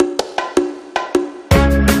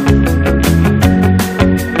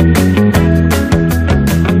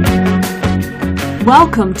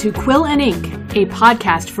Welcome to Quill and Ink, a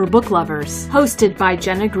podcast for book lovers, hosted by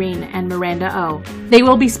Jenna Green and Miranda O. They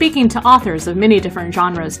will be speaking to authors of many different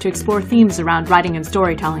genres to explore themes around writing and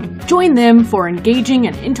storytelling. Join them for engaging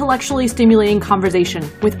and intellectually stimulating conversation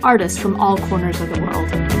with artists from all corners of the world.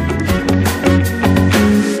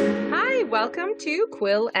 Welcome to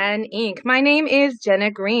Quill and Ink. My name is Jenna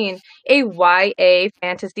Green, a YA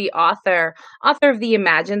fantasy author of the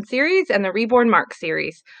Imagine series and the Reborn Mark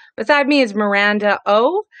series. Beside me is Miranda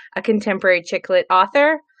O, a contemporary chick lit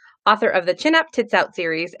author of the Chin Up Tits Out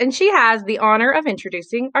series, and she has the honor of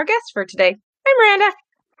introducing our guest for today. Hi, Miranda.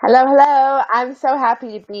 Hello. I'm so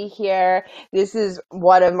happy to be here. This is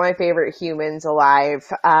one of my favorite humans alive.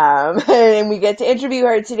 And we get to interview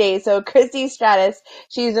her today. So Christie Stratos,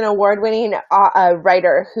 she's an award-winning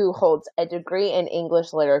writer who holds a degree in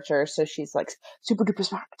English literature. So she's like super duper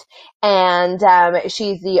smart. And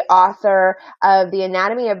she's the author of The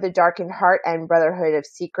Anatomy of the Darkened Heart and Brotherhood of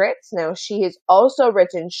Secrets. Now, she has also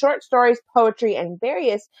written short stories, poetry, and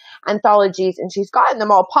various anthologies, and she's gotten them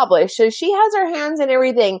all published. So she has her hands in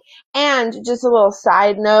everything. And just a little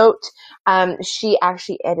side note, she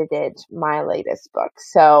actually edited my latest book.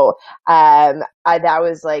 So that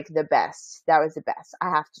was like the best. That was the best. I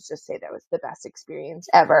have to just say that was the best experience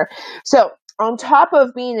ever. So on top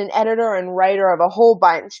of being an editor and writer of a whole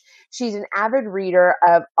bunch, she's an avid reader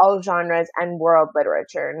of all genres and world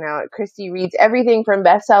literature. Now, Christie reads everything from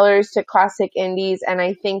bestsellers to classic indies, and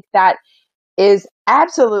I think that is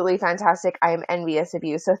absolutely fantastic. I am envious of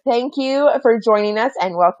you. So thank you for joining us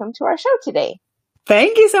and welcome to our show today.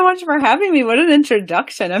 Thank you so much for having me. What an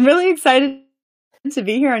introduction. I'm really excited to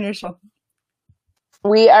be here on your show.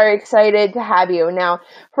 We are excited to have you. Now,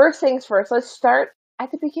 first things first, let's start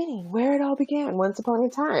at the beginning, where it all began once upon a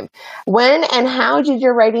time. When and how did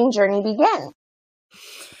your writing journey begin?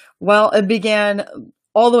 Well, it began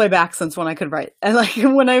all the way back since when I could write. And like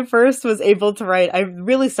when I first was able to write, I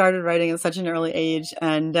really started writing at such an early age.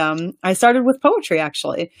 And I started with poetry,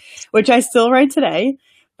 actually, which I still write today.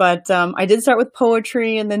 But I did start with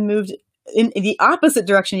poetry and then moved in the opposite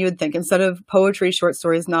direction you would think. Instead of poetry, short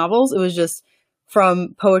stories, novels, it was just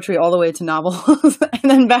from poetry all the way to novels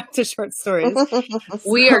and then back to short stories.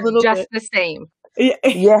 We are just the same. Yeah.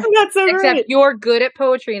 That's so Except right. You're good at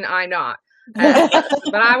poetry and I'm not.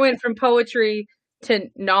 But I went from poetry to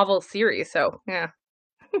novel series, so yeah.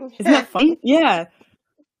 Isn't that funny? Yeah.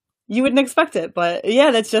 You wouldn't expect it, but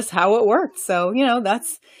yeah, that's just how it worked. So,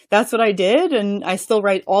 that's what I did, and I still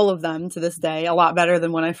write all of them to this day, a lot better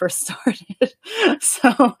than when I first started.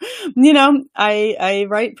 So, I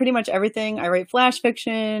write pretty much everything. I write flash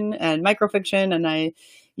fiction and microfiction, and I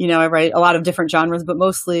write a lot of different genres, but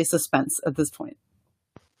mostly suspense at this point.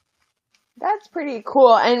 That's pretty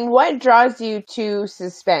cool. And what draws you to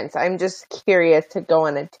suspense? I'm just curious to go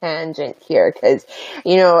on a tangent here because,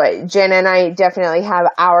 Jen and I definitely have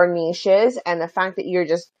our niches, and the fact that you're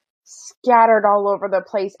just scattered all over the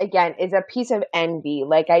place, again, is a piece of envy.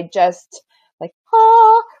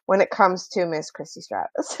 When it comes to Miss Christie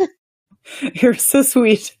Stratos. You're so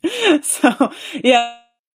sweet. So, yeah.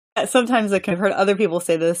 Sometimes I've heard other people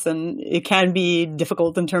say this, and it can be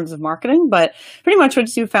difficult in terms of marketing, but pretty much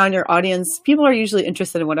once you found your audience, people are usually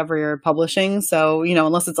interested in whatever you're publishing. So,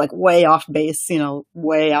 unless it's like way off base,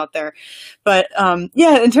 way out there. But,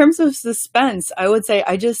 in terms of suspense, I would say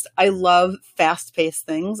I love fast paced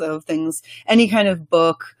things, any kind of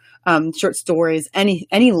book, short stories,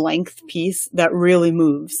 any length piece that really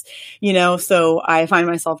moves, so I find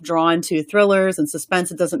myself drawn to thrillers and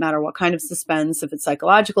suspense. It doesn't matter what kind of suspense, if it's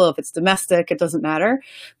psychological, if it's domestic, it doesn't matter.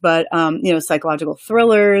 But, psychological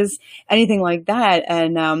thrillers, anything like that.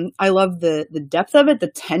 And, I love the depth of it,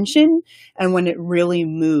 the tension, and when it really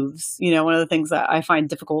moves. One of the things that I find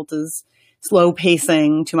difficult is slow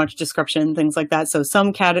pacing, too much description, things like that. So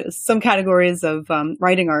some categories of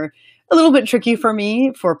writing are a little bit tricky for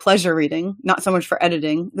me for pleasure reading, not so much for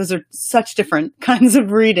editing. Those are such different kinds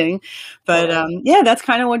of reading. But that's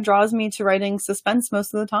kind of what draws me to writing suspense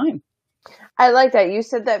most of the time. I like that. You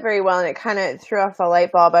said that very well, and it kind of threw off a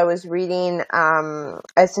light bulb. I was reading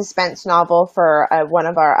a suspense novel for one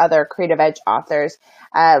of our other Creative Edge authors,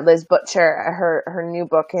 Liz Butcher, her new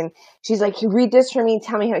book. And she's like, "You read this for me,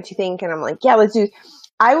 tell me what you think." And I'm like, "Yeah, let's do."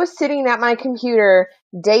 I was sitting at my computer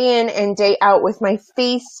day in and day out with my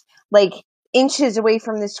face like inches away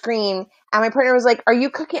from the screen. And my partner was like, "Are you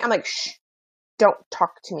cooking?" I'm like, "Shh, don't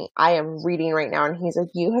talk to me. I am reading right now." And he's like,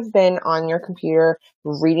 "You have been on your computer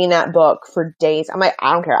reading that book for days." I'm like,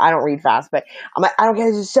 "I don't care. I don't read fast," but I'm like, "I don't care.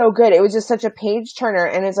 This is so good." It was just such a page turner.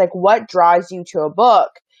 And it's like, what draws you to a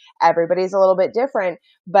book? Everybody's a little bit different.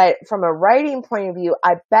 But from a writing point of view,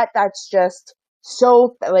 I bet that's just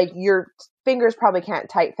so like your fingers probably can't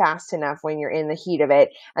type fast enough when you're in the heat of it.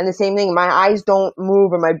 And the same thing, my eyes don't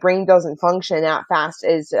move and my brain doesn't function that fast.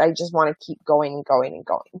 Is I just want to keep going and going and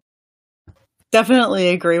going. Definitely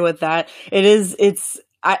agree with that. It is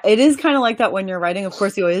kind of like that when you're writing. Of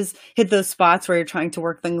course, you always hit those spots where you're trying to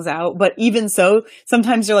work things out. But even so,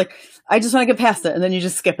 sometimes you're like, I just want to get past it. And then you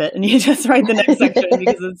just skip it and you just write the next section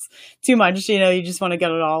because it's too much. You just want to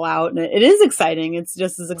get it all out. And it is exciting. It's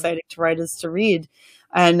just as exciting to write as to read.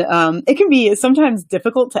 And it can be sometimes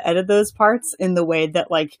difficult to edit those parts in the way that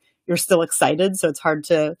like you're still excited. So it's hard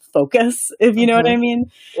to focus, if you know what I mean.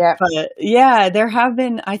 Yeah. But yeah, there have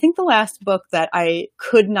been, I think the last book that I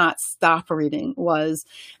could not stop reading was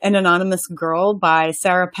An Anonymous Girl by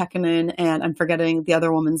Sarah Pekkanen, and I'm forgetting the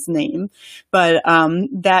other woman's name, but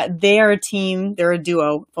that they are a team, they're a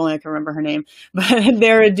duo, if only I can remember her name, but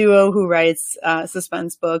they're a duo who writes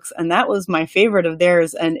suspense books. And that was my favorite of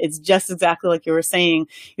theirs. And it's just exactly like you were saying.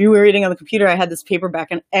 You were reading on the computer, I had this paperback,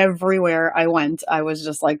 and everywhere I went, I was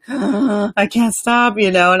just like, I can't stop,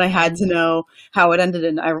 and I had to know how it ended,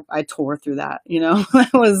 and I tore through that, that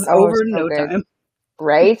was over in no time.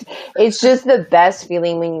 Right? It's just the best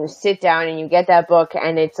feeling when you sit down and you get that book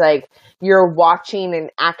and it's like you're watching an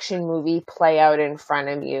action movie play out in front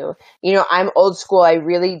of you. I'm old school. I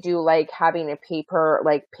really do like having a paper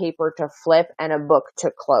to flip and a book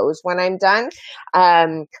to close when I'm done.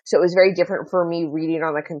 So it was very different for me reading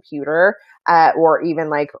on the computer, or even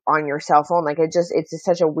like on your cell phone. Like it's just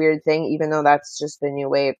such a weird thing, even though that's just the new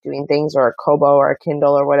way of doing things, or a Kobo or a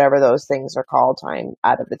Kindle or whatever those things are called time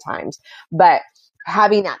out of the times. But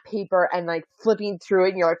having that paper and like flipping through it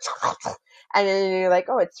and you're like, and then you're like,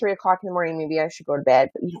 oh, it's 3:00 in the morning. Maybe I should go to bed,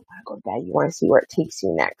 but you don't want to go to bed. You want to see where it takes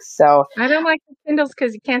you next. So I don't like the Kindles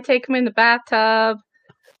because you can't take them in the bathtub.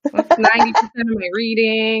 That's 90% of my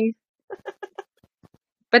reading.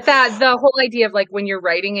 But the whole idea of like when you're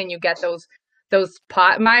writing and you get those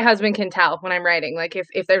my husband can tell when I'm writing, like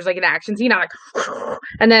if there's like an action scene, I'm like,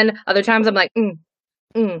 and then other times I'm like,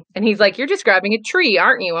 and he's like, you're describing a tree,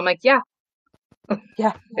 aren't you? I'm like, yeah.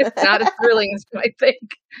 Yeah. It's not as thrilling as you might think.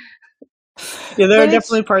 Yeah, there are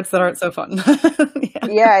definitely parts that aren't so fun.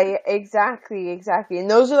 Yeah, exactly. And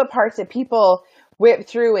those are the parts that people whip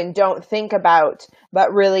through and don't think about,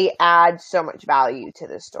 but really add so much value to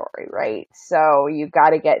the story, right? So you've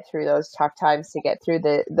got to get through those tough times to get through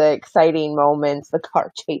the exciting moments, the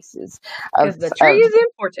car chases. Because the tree is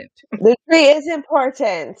important. The tree is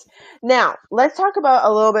important. Now, let's talk about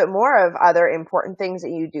a little bit more of other important things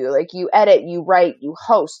that you do. Like you edit, you write, you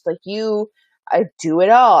host, like I do it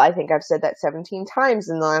all. I think I've said that 17 times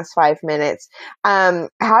in the last 5 minutes. How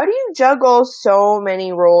do you juggle so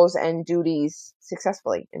many roles and duties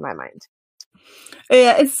successfully, in my mind?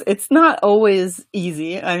 Yeah, it's not always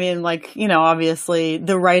easy. I mean, like, obviously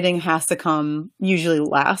the writing has to come usually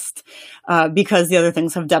last, because the other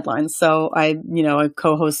things have deadlines. So I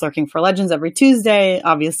co-host Lurking for Legends every Tuesday.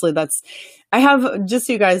 Obviously I have, just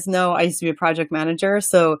so you guys know, I used to be a project manager.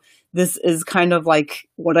 So this is kind of like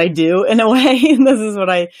what I do in a way. This is what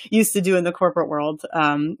I used to do in the corporate world.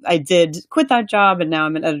 I did quit that job and now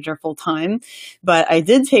I'm an editor full time, but I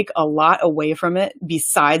did take a lot away from it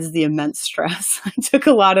besides the immense stress. I took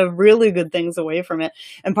a lot of really good things away from it.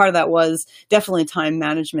 And part of that was definitely time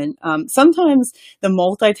management. Sometimes the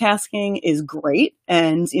multitasking is great.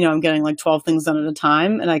 And, I'm getting like 12 things done at a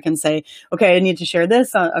time. And I can say, okay, I need to share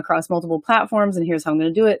this across multiple platforms. And here's how I'm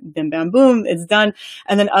going to do it. Bim, bam, boom. It's done.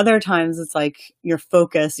 And then other times it's like your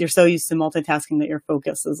focus, you're so used to multitasking that your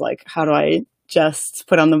focus is like, how do I just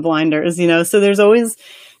put on the blinders, So there's always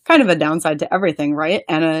kind of a downside to everything, right?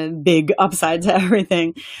 And a big upside to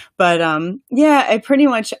everything. But yeah, I pretty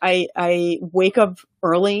much, I wake up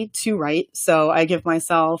early to write. So I give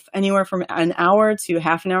myself anywhere from an hour to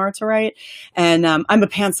half an hour to write. And I'm a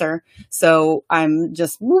pantser. So I'm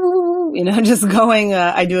just, just going,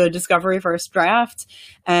 I do a discovery first draft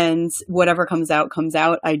and whatever comes out, comes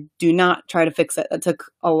out. I do not try to fix it. It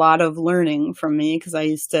took a lot of learning from me because I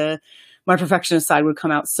used to, my perfectionist side would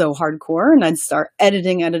come out so hardcore and I'd start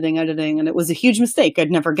editing. And it was a huge mistake.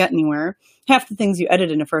 I'd never get anywhere. Half the things you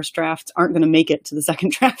edit in a first draft aren't going to make it to the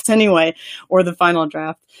second draft anyway, or the final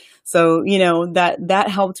draft. So, that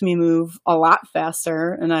helped me move a lot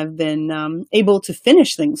faster. And I've been able to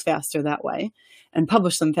finish things faster that way and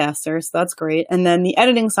publish them faster. So that's great. And then the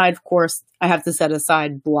editing side, of course, I have to set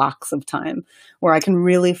aside blocks of time where I can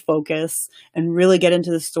really focus and really get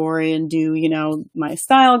into the story and do, my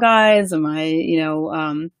style guides and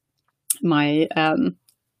my, my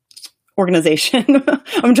organization.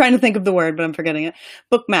 I'm trying to think of the word, but I'm forgetting it.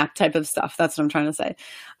 Book map type of stuff. That's what I'm trying to say.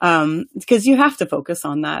 Because you have to focus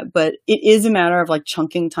on that, but it is a matter of like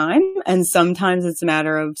chunking time. And sometimes it's a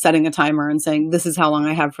matter of setting a timer and saying, this is how long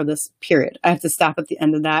I have for this period. I have to stop at the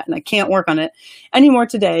end of that, and I can't work on it anymore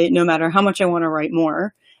today, no matter how much I want to write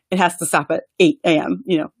more. It has to stop at 8 a.m.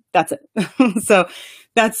 That's it. So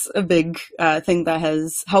that's a big thing that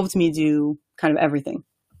has helped me do kind of everything.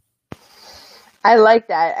 I like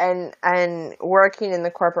that, and working in the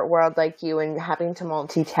corporate world like you and having to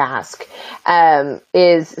multitask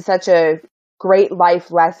is such a great life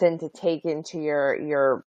lesson to take into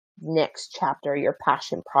your next chapter, your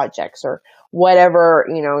passion projects, or whatever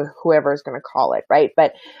whoever's going to call it, right?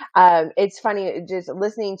 But it's funny just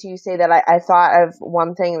listening to you say that. I thought of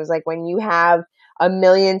one thing. It was like when you have a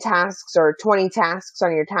million tasks or 20 tasks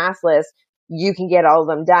on your task list, you can get all of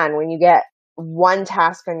them done. When you get one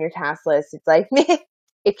task on your task list, it's like, man,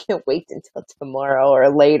 it can wait until tomorrow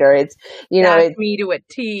or later. It's, That's me to a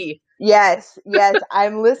T. Yes.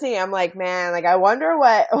 I'm listening. I'm like, man, like I wonder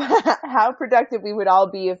how productive we would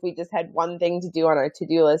all be if we just had one thing to do on our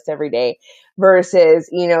to-do list every day versus,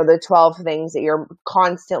 the 12 things that you're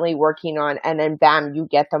constantly working on, and then bam, you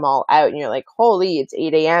get them all out and you're like, holy, it's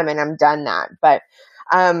 8 a.m. and I'm done that. But,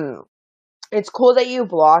 it's cool that you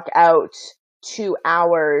block out 2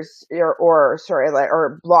 hours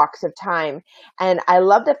or blocks of time. And I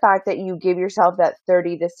love the fact that you give yourself that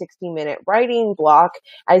 30 to 60 minute writing block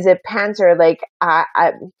as a pantser. Like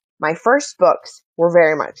my first books were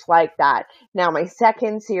very much like that. Now my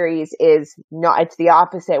second series is not, it's the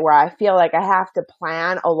opposite, where I feel like I have to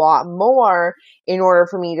plan a lot more in order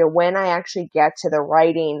for me to, when I actually get to the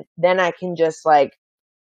writing, then I can just like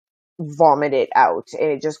vomit it out and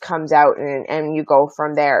it just comes out and you go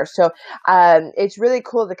from there. So it's really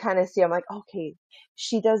cool to kind of see. I'm like, okay,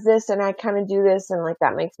 she does this and I kind of do this, and like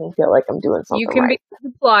that makes me feel like I'm doing something. You can right. be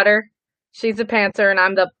the plotter, she's a pantser, and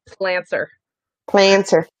I'm the planter. I'm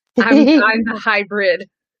the hybrid.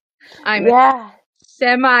 I'm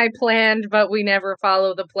semi-planned, but we never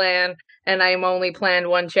follow the plan, and I'm only planned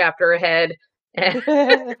one chapter ahead. And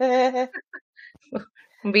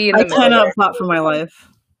be in the middle. I cannot plot for my life.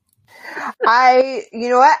 You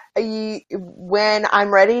know what? When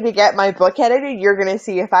I'm ready to get my book edited, you're going to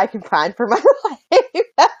see if I can plan for my life.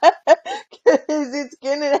 Because it's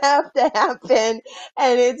going to have to happen,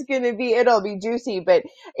 and it'll be juicy, but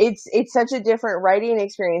it's such a different writing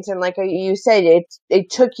experience. And like you said, it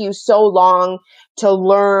took you so long to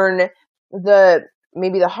learn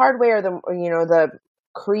maybe the hard way or the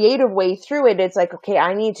creative way through it. It's like, okay,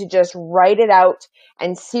 I need to just write it out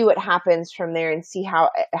and see what happens from there and see how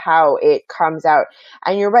it comes out.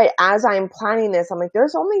 And you're right. As I'm planning this, I'm like,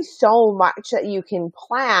 there's only so much that you can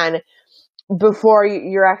plan before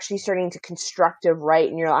you're actually starting to constructive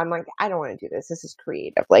write. And I'm like, I don't want to do this. This is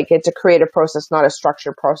creative. Like, it's a creative process, not a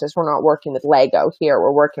structured process. We're not working with Lego here.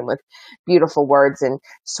 We're working with beautiful words and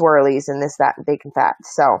swirlies and this, that, and big and fat.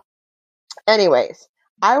 So anyways,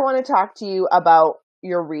 I want to talk to you about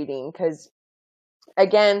your reading, because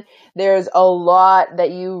again, there's a lot that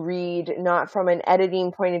you read, not from an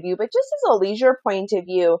editing point of view, but just as a leisure point of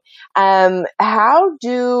view. What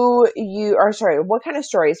kind of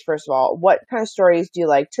stories, first of all, what kind of stories do you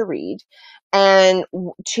like to read? And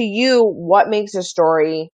to you, what makes a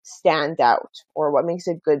story stand out, or what makes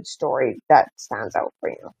a good story that stands out for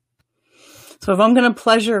you? So if I'm going to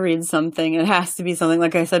pleasure read something, it has to be something,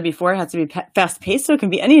 like I said before, it has to be fast paced. So it can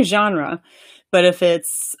be any genre. But if it's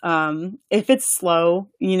slow,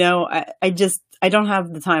 I don't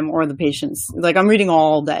have the time or the patience. Like, I'm reading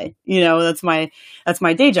all day, that's my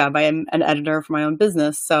day job. I am an editor for my own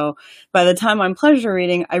business. So by the time I'm pleasure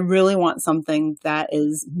reading, I really want something that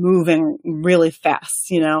is moving really fast,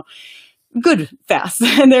 good fast.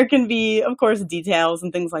 And there can be, of course, details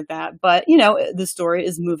and things like that. But, the story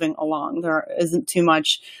is moving along. There isn't too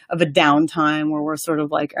much of a downtime where we're sort of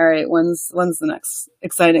like, all right, when's the next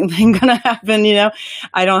exciting thing going to happen?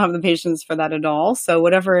 I don't have the patience for that at all. So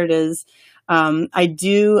whatever it is,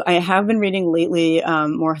 I have been reading lately,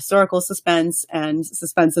 more historical suspense and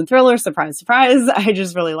thriller. Surprise, surprise. I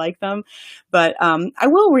just really like them. But, I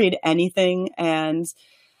will read anything, and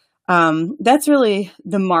that's really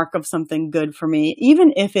the mark of something good for me,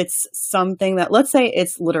 even if it's something that, let's say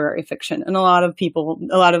it's literary fiction, and a lot of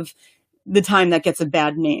the time that gets a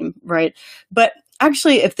bad name, right? But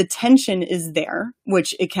actually, if the tension is there,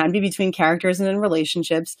 which it can be between characters and in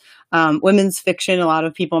relationships, women's fiction, a lot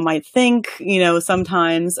of people might think,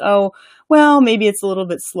 sometimes, oh, well, maybe it's a little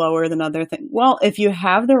bit slower than other things. Well, if you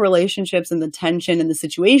have the relationships and the tension and the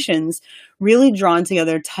situations really drawn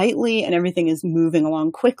together tightly and everything is moving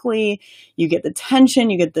along quickly, you get the tension,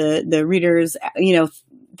 you get the readers,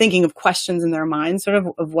 thinking of questions in their minds, sort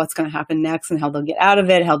of what's going to happen next and how they'll get out of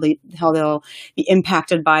it, how they'll be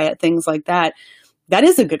impacted by it, things like that. That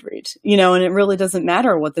is a good read, and it really doesn't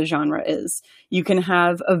matter what the genre is. You can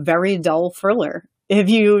have a very dull thriller if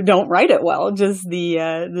you don't write it well. Just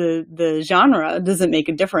the genre doesn't make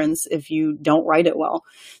a difference if you don't write it well.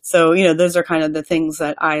 So, those are kind of the things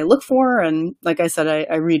that I look for. And like I said,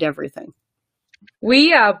 I read everything.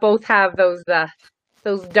 We both have those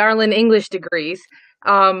darling English degrees.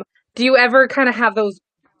 Do you ever kind of have those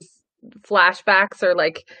flashbacks or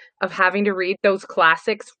of having to read those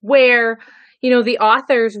classics where the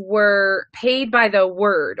authors were paid by the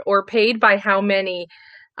word or paid by how many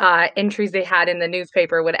entries they had in the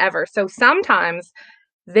newspaper or whatever? So sometimes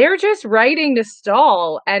they're just writing to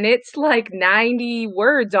stall and it's 90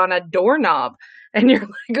 words on a doorknob and you're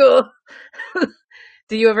like, oh.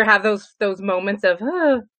 Do you ever have those moments of,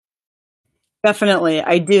 Definitely,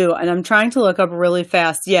 I do. And I'm trying to look up really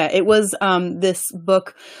fast. Yeah, it was this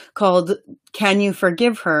book called Can You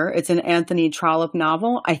Forgive Her? It's an Anthony Trollope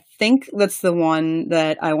novel. I think that's the one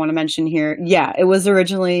that I want to mention here. Yeah, it was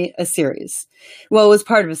originally a series. Well, it was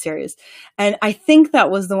part of a series. And I think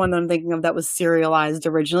that was the one that I'm thinking of that was serialized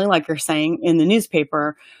originally, like you're saying, in the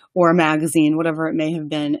newspaper or a magazine, whatever it may have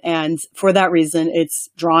been. And for that reason, it's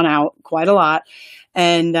drawn out quite a lot.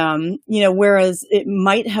 And, whereas it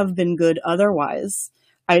might have been good otherwise,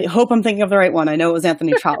 I hope I'm thinking of the right one. I know it was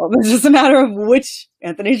Anthony Trollope. It's just a matter of which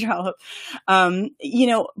Anthony Trollope.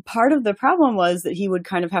 Part of the problem was that he would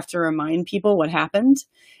kind of have to remind people what happened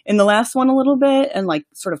in the last one a little bit and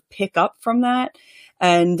sort of pick up from that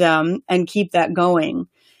and keep that going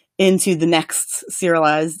into the next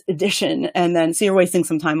serialized edition. And then, so you're wasting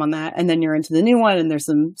some time on that. And then you're into the new one and there's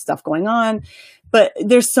some stuff going on. But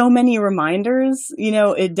there's so many reminders,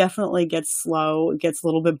 it definitely gets slow. It gets a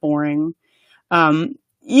little bit boring. So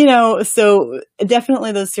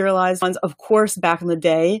definitely those serialized ones. Of course, back in the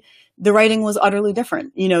day, the writing was utterly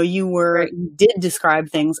different. You did describe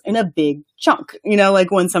things in a big chunk, like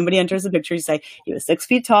when somebody enters the picture, you say he was 6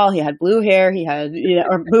 feet tall, he had blue hair, he had,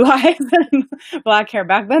 or blue eyes and black hair.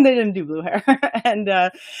 Back then they didn't do blue hair and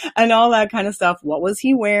all that kind of stuff. What was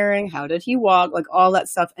he wearing? How did he walk? All that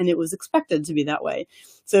stuff. And it was expected to be that way.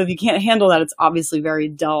 So if you can't handle that, it's obviously very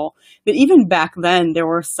dull. But even back then, there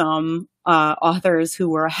were some authors who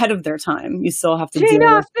were ahead of their time. You still have to Jane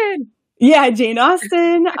Austen. Yeah, Jane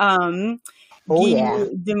Austen. Yeah.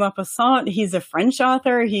 de Maupassant. He's a French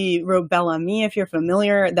author. He wrote Belle Amie, if you're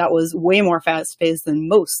familiar. That was way more fast-paced than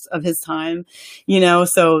most of his time.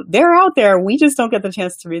 So they're out there. We just don't get the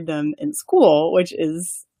chance to read them in school, which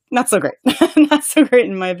is not so great. Not so great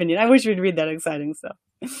in my opinion. I wish we'd read that exciting stuff.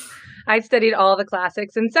 I studied all the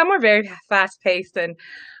classics and some were very fast-paced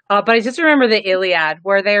but I just remember the Iliad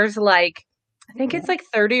where there's I think it's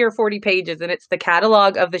 30 or 40 pages and it's the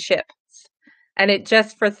catalog of the ships. And it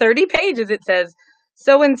just for 30 pages, it says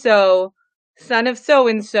so-and-so, son of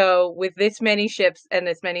so-and-so with this many ships and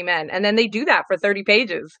this many men. And then they do that for 30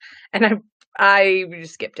 pages. And I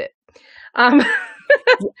just skipped it.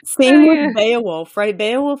 Same with Beowulf, right?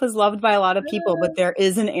 Beowulf is loved by a lot of people, but there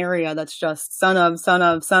is an area that's just son of, son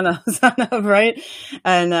of, son of, son of, right?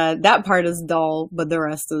 And that part is dull, but the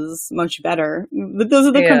rest is much better. But those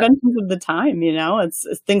are the conventions of the time,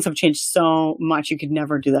 things have changed so much. You could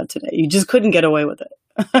never do that today. You just couldn't get away with it.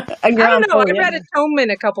 I don't know. I read Atonement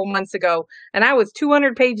a couple months ago and I was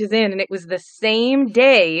 200 pages in and it was the same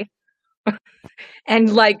day. And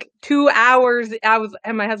 2 hours,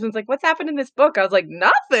 and my husband's like, what's happened in this book? I was like,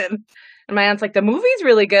 nothing. And my aunt's like, the movie's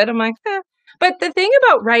really good. I'm like, eh. But the thing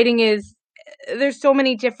about writing is there's so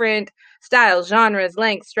many different styles, genres,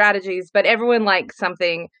 lengths, strategies, but everyone likes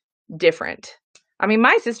something different. I mean,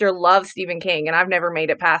 my sister loves Stephen King and I've never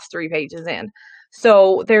made it past 3 pages in.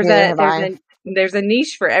 So there's a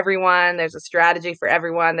niche for everyone. There's a strategy for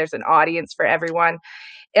everyone. There's an audience for everyone.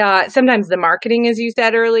 Sometimes the marketing, as you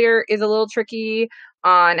said earlier, is a little tricky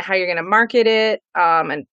on how you're going to market it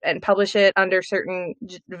and publish it under certain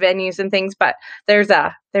venues and things. But there's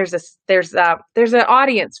an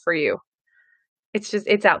audience for you.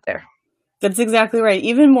 It's out there. That's exactly right.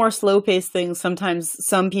 Even more slow-paced things, sometimes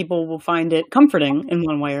some people will find it comforting in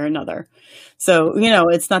one way or another. So,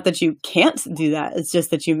 it's not that you can't do that. It's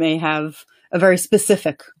just that you may have a very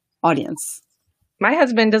specific audience. My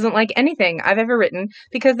husband doesn't like anything I've ever written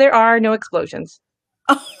because there are no explosions.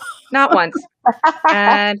 Not once.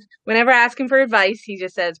 And whenever I ask him for advice, he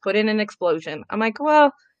just says, put in an explosion. I'm like,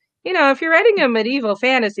 well, if you're writing a medieval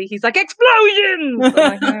fantasy, he's like, explosions! I'm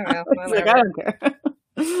like, oh, well, He's like, I don't care.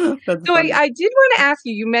 That's so funny. I did want to ask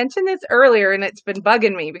you, you mentioned this earlier and it's been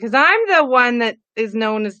bugging me because I'm the one that is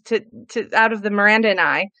known as to out of the Miranda and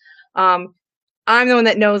I, I'm the one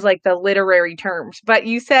that knows like the literary terms, but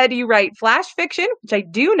you said you write flash fiction, which I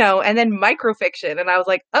do know, and then microfiction. And I was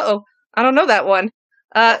like, uh-oh, I don't know that one.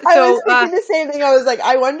 I was thinking the same thing. I was like,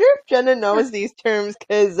 I wonder if Jenna knows these terms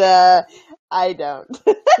because I don't.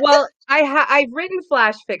 Well, I've written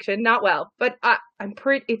flash fiction, not well, but I'm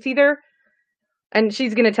pretty. It's either, and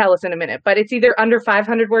she's going to tell us in a minute, but it's either under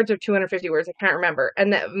 500 words or 250 words. I can't remember.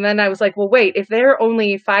 And then I was like, well, wait, if they're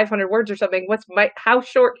only 500 words or something, how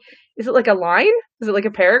short? Is it like a line? Is it like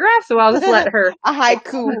a paragraph? So I'll just let her. A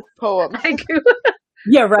haiku poem. Haiku.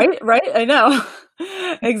 Yeah, right. I know.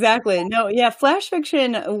 Exactly. No, yeah, flash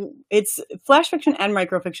fiction, it's flash fiction and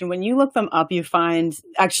microfiction. When you look them up, you find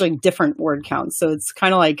actually different word counts. So it's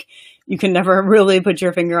kind of like you can never really put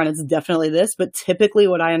your finger on it's definitely this, but typically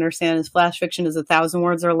what I understand is flash fiction is 1,000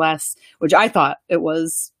 words or less, which I thought it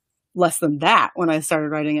was less than that when I started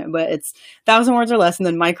writing it, but it's 1,000 words or less. And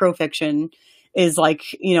then microfiction is like,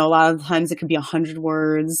 a lot of the times it could be 100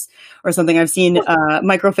 words or something. I've seen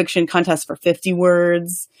microfiction contests for 50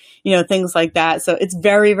 words, things like that. So it's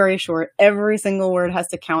very, very short. Every single word has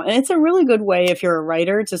to count. And it's a really good way if you're a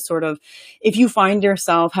writer to sort of, if you find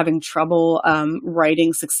yourself having trouble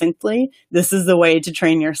writing succinctly, this is the way to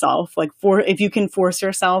train yourself. Like if you can force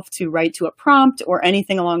yourself to write to a prompt or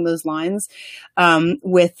anything along those lines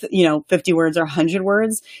with, 50 words or 100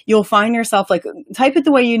 words, you'll find yourself like type it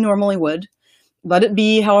the way you normally would. Let it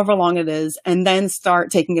be however long it is, and then start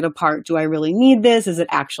taking it apart. Do I really need this? Is it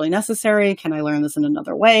actually necessary? Can I learn this in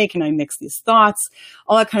another way? Can I mix these thoughts?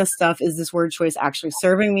 All that kind of stuff. Is this word choice actually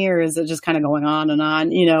serving me, or is it just kind of going on and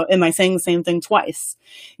on? Am I saying the same thing twice?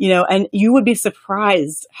 And you would be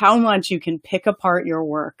surprised how much you can pick apart your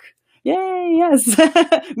work. Yay, yes.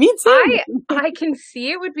 Me too. I can see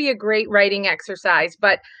it would be a great writing exercise,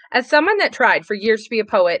 but as someone that tried for years to be a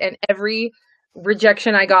poet and every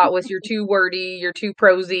rejection I got was you're too wordy, you're too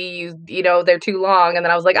prosy, they're too long. And then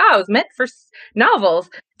I was like, I was meant for novels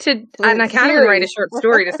and I can't even write a short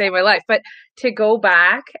story to save my life, but to go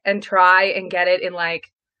back and try and get it in like,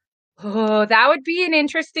 that would be an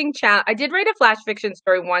interesting challenge. I did write a flash fiction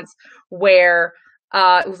story once where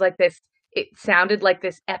it was like this, it sounded like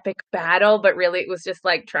this epic battle, but really it was just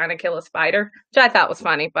like trying to kill a spider, which I thought was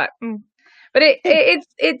funny, but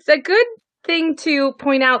it's a good thing to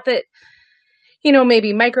point out that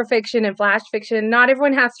maybe microfiction and flash fiction, not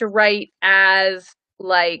everyone has to write as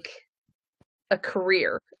like a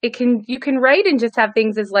career. You can write and just have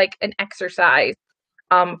things as like an exercise,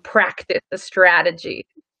 practice, a strategy.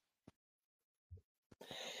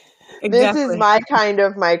 This Exactly. is my kind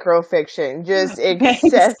of microfiction, just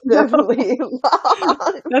excessively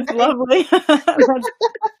long. That's lovely.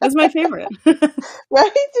 That's my favorite.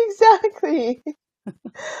 Right? Exactly.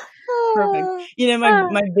 Perfect.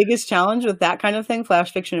 My biggest challenge with that kind of thing,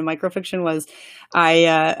 flash fiction and microfiction, was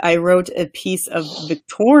I wrote a piece of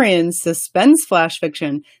Victorian suspense flash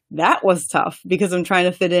fiction. That was tough because I'm trying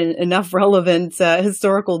to fit in enough relevant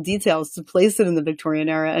historical details to place it in the Victorian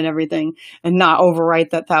era and everything, and not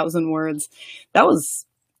overwrite that 1,000 words. That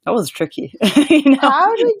was tricky.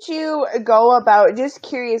 How did you go about? Just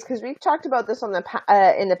curious, because we've talked about this on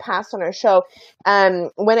in the past on our show.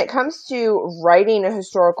 When it comes to writing a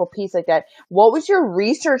historical piece like that, what was your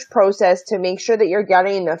research process to make sure that you're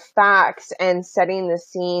getting the facts and setting the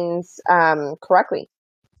scenes correctly?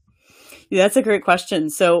 Yeah, that's a great question.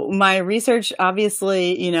 So my research,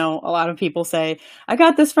 obviously, a lot of people say, I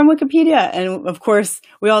got this from Wikipedia. And of course,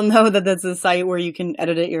 we all know that that's a site where you can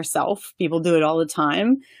edit it yourself. People do it all the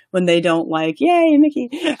time when they don't like, yay, Mickey.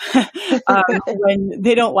 When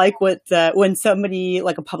they don't like when somebody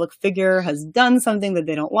like a public figure has done something that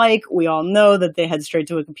they don't like, we all know that they head straight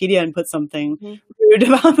to Wikipedia and put something rude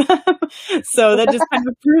about them. So that just kind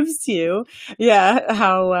of proves to you,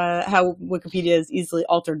 how Wikipedia is easily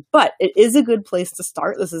altered. But it is a good place to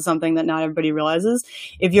start. This is something that not everybody realizes.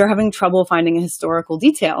 If you're having trouble finding a historical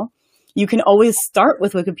detail, you can always start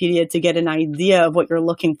with Wikipedia to get an idea of what you're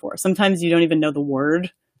looking for. Sometimes you don't even know the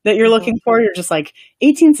word that you're looking for. You're just like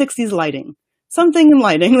 1860s lighting, something in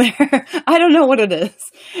lighting there. I don't know what it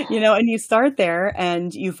is, and you start there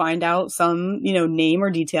and you find out some, name or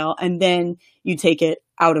detail, and then you take it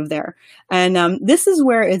out of there. And this is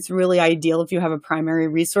where it's really ideal if you have a primary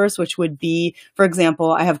resource, which would be, for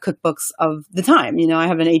example, I have cookbooks of the time. I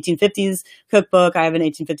have an 1850s cookbook. I have an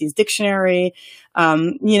 1850s dictionary.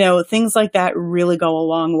 Things like that really go a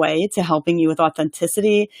long way to helping you with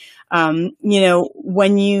authenticity. Another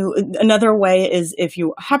way is if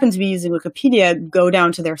you happen to be using Wikipedia, go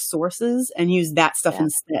down to their sources and use that stuff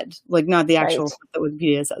instead, like not the actual stuff that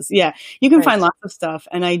Wikipedia says. Yeah, you can find lots of stuff.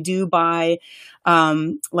 And I do buy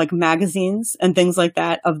like magazines and things like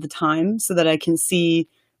that of the time so that I can see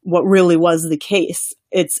what really was the case.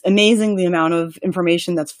 It's amazing the amount of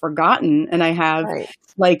information that's forgotten. And I have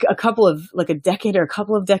like a decade or a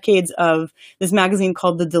couple of decades of this magazine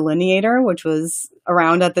called The Delineator, which was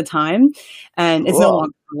around at the time. And it's no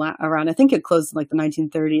longer around. I think it closed in like the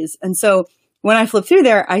 1930s. And so when I flip through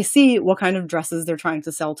there, I see what kind of dresses they're trying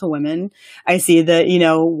to sell to women. I see that,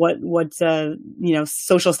 what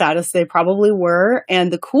social status they probably were.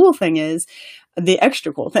 And the cool thing is, the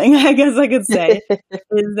extra cool thing, I guess I could say,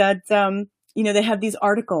 is that, they have these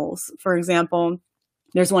articles. For example,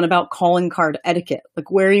 there's one about calling card etiquette.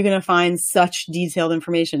 Like, where are you going to find such detailed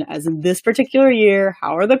information as in this particular year?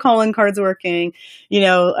 How are the calling cards working?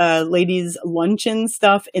 Ladies' luncheon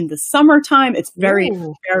stuff in the summertime. It's very,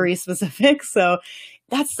 very specific. So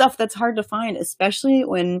that's stuff that's hard to find, especially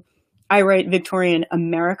when I write Victorian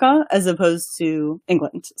America as opposed to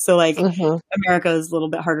England. So America is a little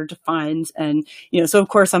bit harder to find. And, so of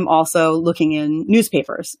course I'm also looking in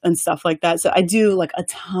newspapers and stuff like that. So I do like a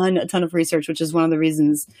ton of research, which is one of the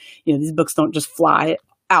reasons, these books don't just fly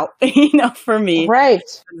out, for me. Right.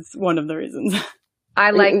 It's one of the reasons.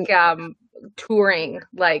 I like, touring,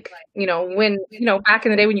 back in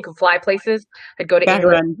the day when you could fly places, I'd go to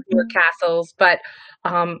England, tour castles, but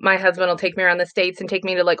my husband will take me around the States and take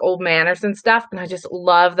me to like old manors and stuff, and I just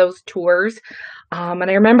love those tours. And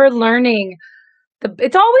I remember learning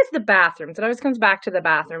it's always the bathrooms. It always comes back to the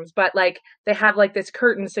bathrooms, but like they have like this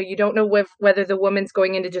curtain, so you don't know whether the woman's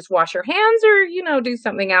going in to just wash her hands or do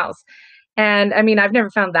something else. And I mean, I've never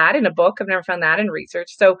found that in a book. I've never found that in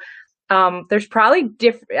research. So there's probably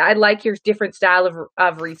I like your different style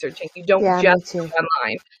of researching. You don't just go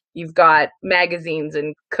online. You've got magazines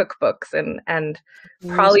and cookbooks and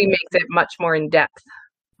probably makes it much more in depth.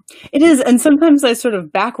 It is. And sometimes I sort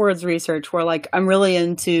of backwards research where like I'm really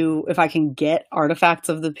into, if I can get artifacts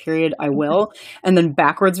of the period, I will, and then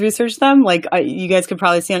backwards research them. Like you guys could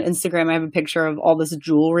probably see on Instagram, I have a picture of all this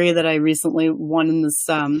jewelry that I recently won in this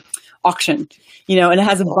auction, and it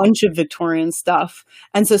has a bunch of Victorian stuff.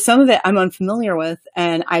 And so some of it I'm unfamiliar with,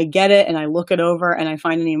 and I get it and I look it over and I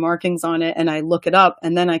find any markings on it and I look it up,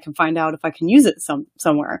 and then I can find out if I can use it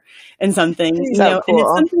somewhere in something, So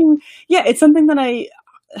cool. And it's something that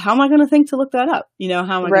how am I going to think to look that up?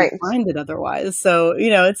 How am I going to find it otherwise? So,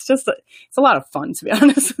 it's a lot of fun, to be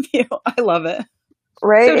honest with you. I love it.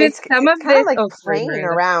 Right. So it's kind of like playing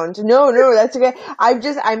around. No, that's okay.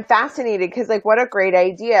 I'm fascinated because like, what a great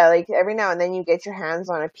idea. Like every now and then you get your hands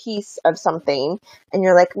on a piece of something and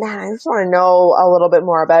you're like, man, I just want to know a little bit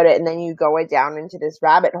more about it. And then you go down into this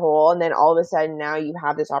rabbit hole. And then all of a sudden now you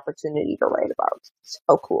have this opportunity to write about.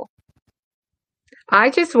 So cool. I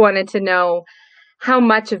just wanted to know how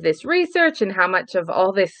much of this research and how much of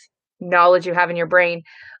all this knowledge you have in your brain.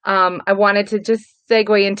 I wanted to just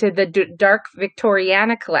segue into the Dark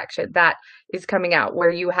Victoriana collection that is coming out,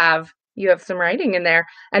 where you have some writing in there,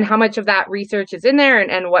 and how much of that research is in there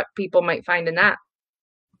and what people might find in that.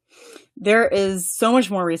 There is so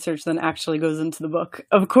much more research than actually goes into the book.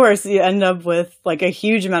 Of course, you end up with like a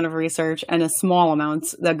huge amount of research and a small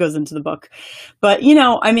amount that goes into the book. But,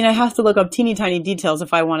 I have to look up teeny tiny details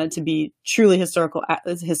if I want it to be truly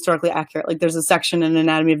historically accurate. Like there's a section in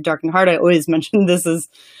Anatomy of Dark and Heart. I always mention this as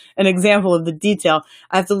an example of the detail.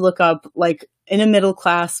 I have to look up, like, in a middle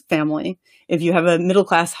class family, if you have a middle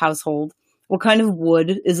class household, what kind of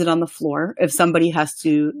wood is it on the floor? If somebody has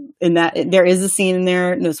to, there is a scene in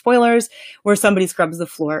there, no spoilers, where somebody scrubs the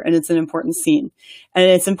floor, and it's an important scene. And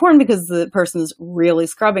it's important because the person is really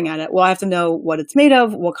scrubbing at it. Well, I have to know what it's made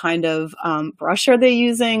of, what kind of brush are they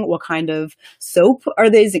using, what kind of soap are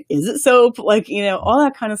they using? Is it soap? Like, all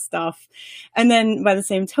that kind of stuff. And then by the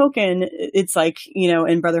same token, it's like,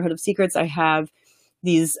 in Brotherhood of Secrets, I have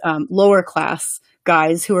these lower class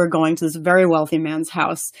guys who are going to this very wealthy man's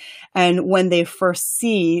house. And when they first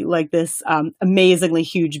see like this amazingly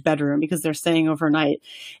huge bedroom, because they're staying overnight,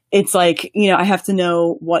 it's like, I have to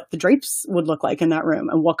know what the drapes would look like in that room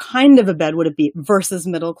and what kind of a bed would it be versus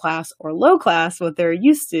middle class or low class, what they're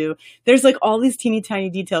used to. There's like all these teeny tiny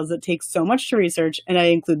details that take so much to research. And I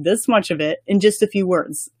include this much of it in just a few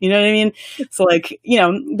words. You know what I mean? So like,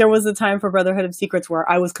 there was a time for Brotherhood of Secrets where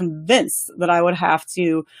I was convinced that I would have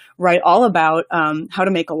to write all about how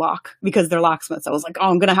to make a lock because they're locksmiths. I was like,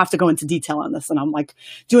 I'm going to have to go into detail on this. And I'm like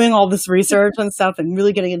doing all this research and stuff and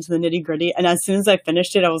really getting into the nitty gritty. And as soon as I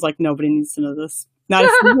finished it, I was like, nobody needs to know this. Not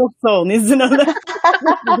a single soul needs to know that. This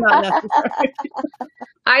is not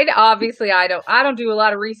necessary. I don't do a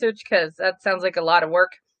lot of research because that sounds like a lot of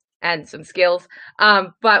work and some skills.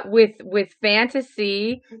 But with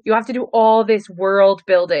fantasy, you have to do all this world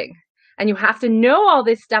building and you have to know all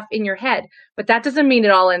this stuff in your head, but that doesn't mean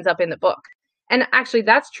it all ends up in the book. And actually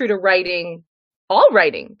that's true to all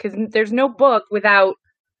writing, because there's no book without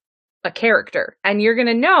a character, and you're going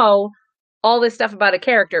to know all this stuff about a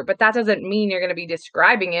character, but that doesn't mean you're going to be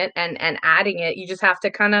describing it and adding it. You just have to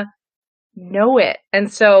kind of know it.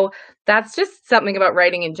 And so that's just something about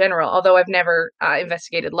writing in general, although I've never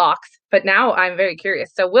investigated locks, but now I'm very curious.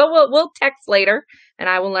 So we'll text later and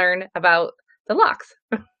I will learn about the locks.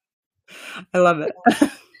 I love it.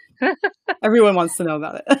 Everyone wants to know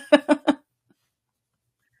about it.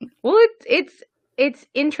 Well, it's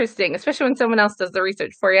interesting, especially when someone else does the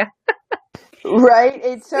research for you. Right?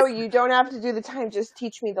 It's so you don't have to do the time. Just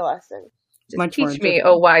teach me the lesson. Just teach me,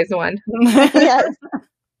 oh wise one. Yes.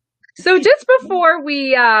 So just before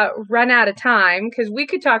we run out of time, because we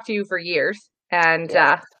could talk to you for years, and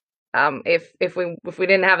Yes. if we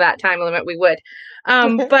didn't have that time limit, we would.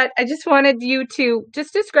 But I just wanted you to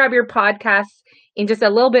just describe your podcast in just a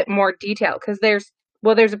little bit more detail, because there's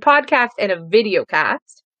a podcast and a video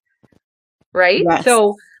cast, right? Yes.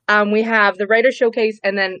 So we have the Writer Showcase,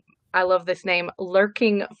 and then I love this name,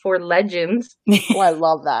 Lurking for Legends. Oh, I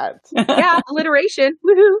love that. Yeah, alliteration.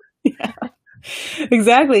 Woohoo! Yeah.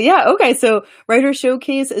 Exactly. Yeah. Okay. So Writer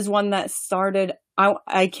Showcase is one that started,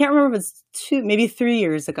 I can't remember if it's maybe 3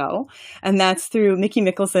 years ago. And that's through Mickey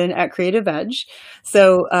Mickelson at Creative Edge.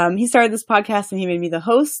 So he started this podcast and he made me the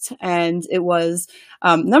host. And it was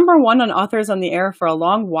number one on Authors on the Air for a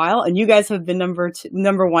long while. And you guys have been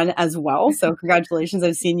number one as well. So congratulations.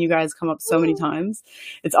 I've seen you guys come up so many times.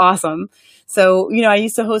 It's awesome. So, I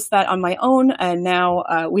used to host that on my own, and now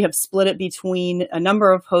we have split it between a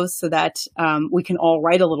number of hosts so that we can all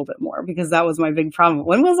write a little bit more, because that was my big problem.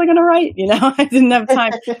 When was I going to write? I didn't have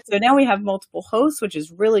time. So now we have multiple hosts, which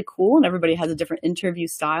is really cool, and everybody has a different interview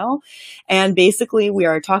style. And basically, we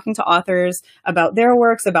are talking to authors about their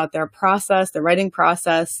works, about their process, their writing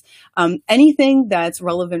process, anything that's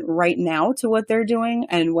relevant right now to what they're doing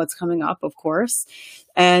and what's coming up, of course.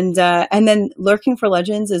 And then Lurking for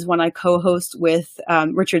Legends is one I co-host with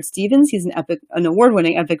Richard Stevens. He's an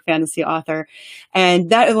award-winning epic fantasy author. And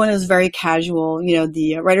that one is very casual.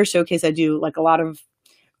 The Writer Showcase, I do like a lot of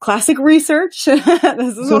classic research. This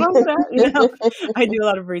is what I'm saying. I do a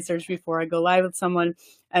lot of research before I go live with someone.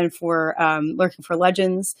 And for Lurking for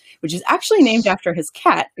Legends, which is actually named after his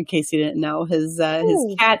cat, in case you didn't know. His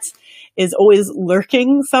cat is always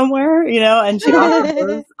lurking somewhere, and she also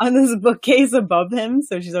goes on this bookcase above him,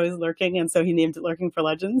 so she's always lurking, and so he named it Lurking for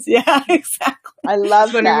Legends. Yeah, exactly. I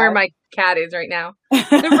love wondering where my cat is right now.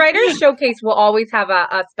 The Writer's Showcase will always have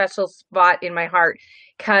a special spot in my heart,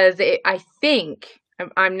 because I think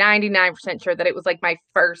I'm 99% sure that it was like my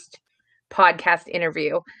first podcast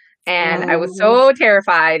interview. And I was so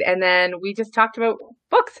terrified. And then we just talked about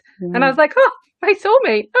books. And I was like, oh, my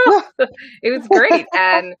soulmate. Oh. It was great.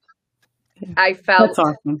 And I felt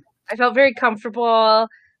very comfortable.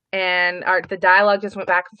 And the dialogue just went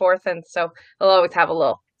back and forth. And so I'll always have a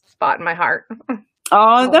little spot in my heart.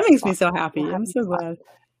 Oh, that makes me so happy. I'm so glad.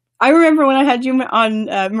 I remember when I had you on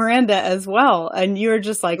Miranda as well. And you were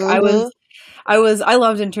just like, I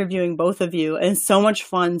loved interviewing both of you, and it's so much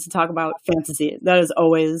fun to talk about fantasy. That is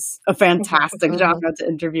always a fantastic genre to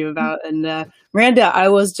interview about. And Miranda, I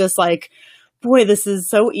was just like, boy, this is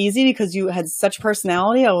so easy because you had such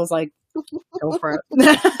personality. I was like, go for it.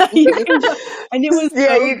 And it was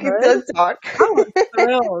you can just talk.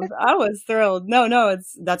 I was thrilled. No,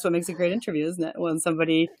 that's what makes a great interview, isn't it? When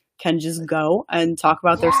somebody can just go and talk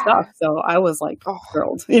about their stuff. So I was like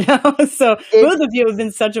thrilled, So both of you have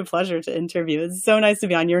been such a pleasure to interview. It's so nice to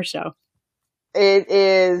be on your show. It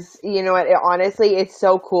is, honestly, it's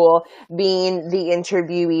so cool being the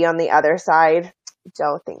interviewee on the other side.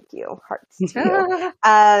 Joe, thank you. Hearts to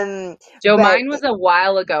you. Joe, mine was a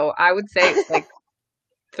while ago. I would say it's like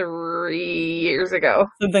 3 years ago.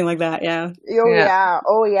 Something like that, yeah.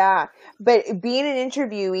 Oh yeah. But being an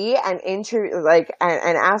interviewee and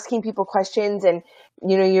and asking people questions and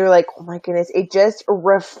you're like, oh my goodness, it just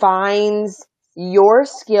refines your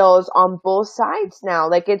skills on both sides now.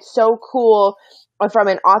 Like, it's so cool from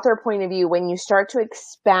an author point of view, when you start to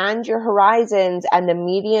expand your horizons and the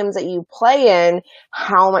mediums that you play in,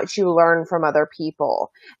 how much you learn from other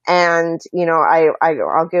people. And,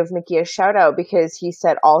 I'll give Mickey a shout out because he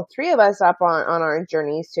set all three of us up on our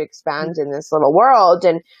journeys to expand in this little world.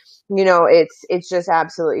 And, it's just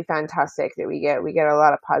absolutely fantastic that we get a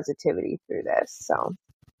lot of positivity through this. So.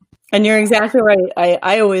 And you're exactly right.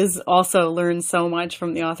 I always also learn so much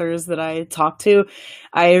from the authors that I talk to.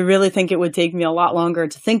 I really think it would take me a lot longer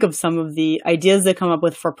to think of some of the ideas they come up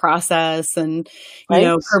with for process and,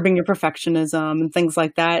 curbing your perfectionism and things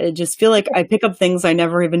like that. I just feel like I pick up things I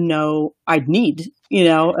never even know I'd need,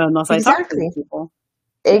 unless I talk to these people.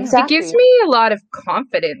 Exactly. It gives me a lot of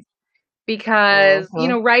confidence because,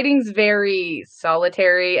 writing's very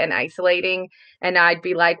solitary and isolating. And I'd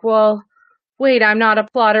be like, well, wait, I'm not a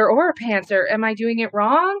plotter or a pantser. Am I doing it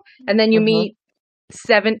wrong? And then you meet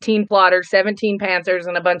 17 plotters, 17 pantsers,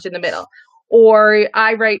 and a bunch in the middle. Or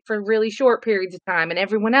I write for really short periods of time, and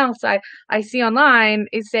everyone else I see online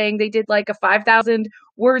is saying they did like a 5,000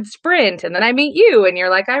 word sprint. And then I meet you, and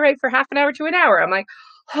you're like, I write for half an hour to an hour. I'm like,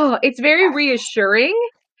 oh, it's very reassuring.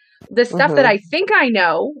 The stuff that I think I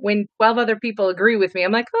know, when 12 other people agree with me,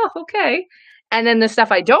 I'm like, oh, okay. And then the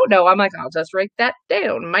stuff I don't know, I'm like, I'll just write that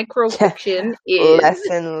down. Microfiction is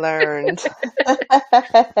lesson learned.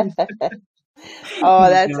 Oh,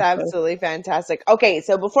 that's absolutely fantastic. Okay,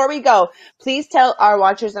 so before we go, please tell our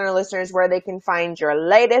watchers and our listeners where they can find your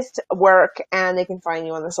latest work and they can find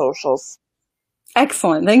you on the socials.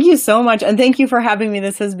 Excellent. Thank you so much. And thank you for having me.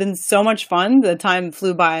 This has been so much fun. The time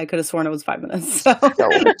flew by. I could have sworn it was 5 minutes. So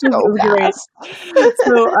great.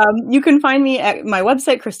 So you can find me at my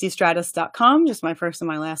website, ChristieStratos.com, just my first and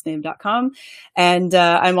my last name.com. And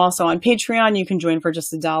I'm also on Patreon. You can join for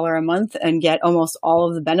just $1 a month and get almost all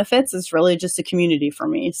of the benefits. It's really just a community for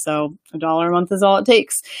me. So $1 a month is all it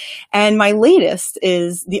takes. And my latest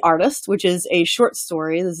is The Artist, which is a short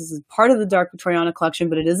story. This is part of the Dark Victoriana collection,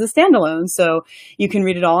 but it is a standalone. So you can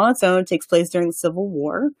read it all on its own. It takes place during the Civil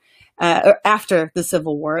War, or after the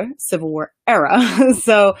Civil War era.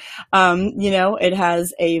 So, it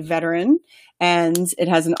has a veteran and it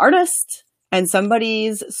has an artist, and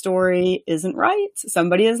somebody's story isn't right.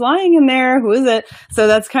 Somebody is lying in there. Who is it? So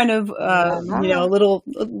that's kind of,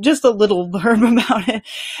 just a little blurb about it.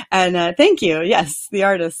 And thank you. Yes, The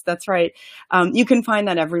Artist. That's right. You can find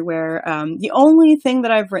that everywhere. The only thing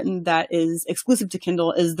that I've written that is exclusive to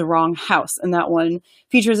Kindle is The Wrong House. And that one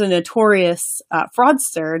features a notorious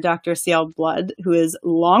fraudster, Dr. C.L. Blood, who is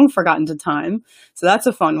long forgotten to time. So that's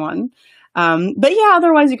a fun one. But yeah,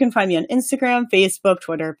 otherwise you can find me on Instagram, Facebook,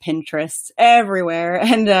 Twitter, Pinterest, everywhere.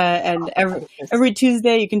 And every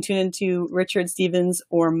Tuesday you can tune into Richard Stevens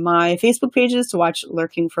or my Facebook pages to watch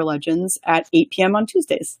Lurking for Legends at 8 p.m. on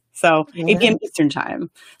Tuesdays. So 8 p.m. Eastern time.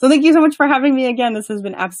 So thank you so much for having me again. This has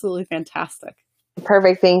been absolutely fantastic.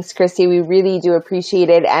 Perfect. Thanks, Christie. We really do appreciate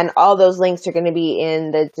it. And all those links are going to be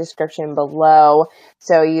in the description below.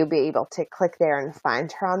 So you'll be able to click there and find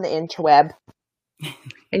her on the interweb.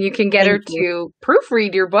 And you can get her to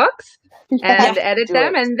proofread your books and edit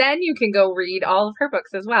them, and then you can go read all of her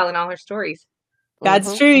books as well and all her stories.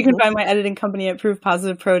 That's true. You can find my editing company at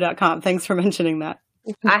proofpositivepro.com. Thanks for mentioning that.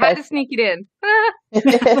 I had to sneak it in.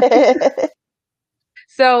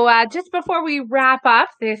 So just before we wrap up,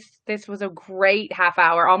 this was a great half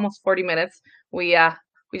hour, almost 40 minutes. We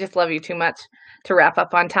just love you too much to wrap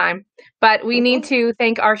up on time. But we need to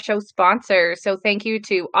thank our show sponsors. So thank you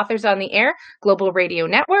to Authors on the Air, Global Radio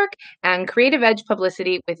Network, and Creative Edge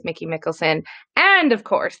Publicity with Mickey Mickelson. And of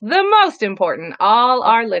course, the most important, all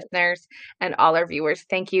our listeners and all our viewers.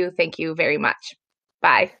 Thank you. Thank you very much.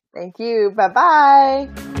 Bye. Thank you. Bye-bye.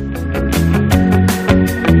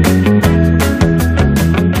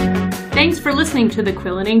 Thanks for listening to the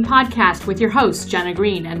Quill and Ink podcast with your hosts, Jenna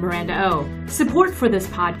Green and Miranda O. Support for this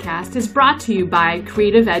podcast is brought to you by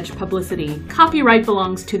Creative Edge Publicity. Copyright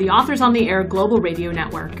belongs to the Authors on the Air Global Radio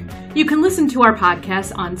Network. You can listen to our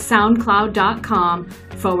podcast on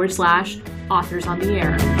soundcloud.com/Authors on the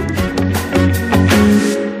Air.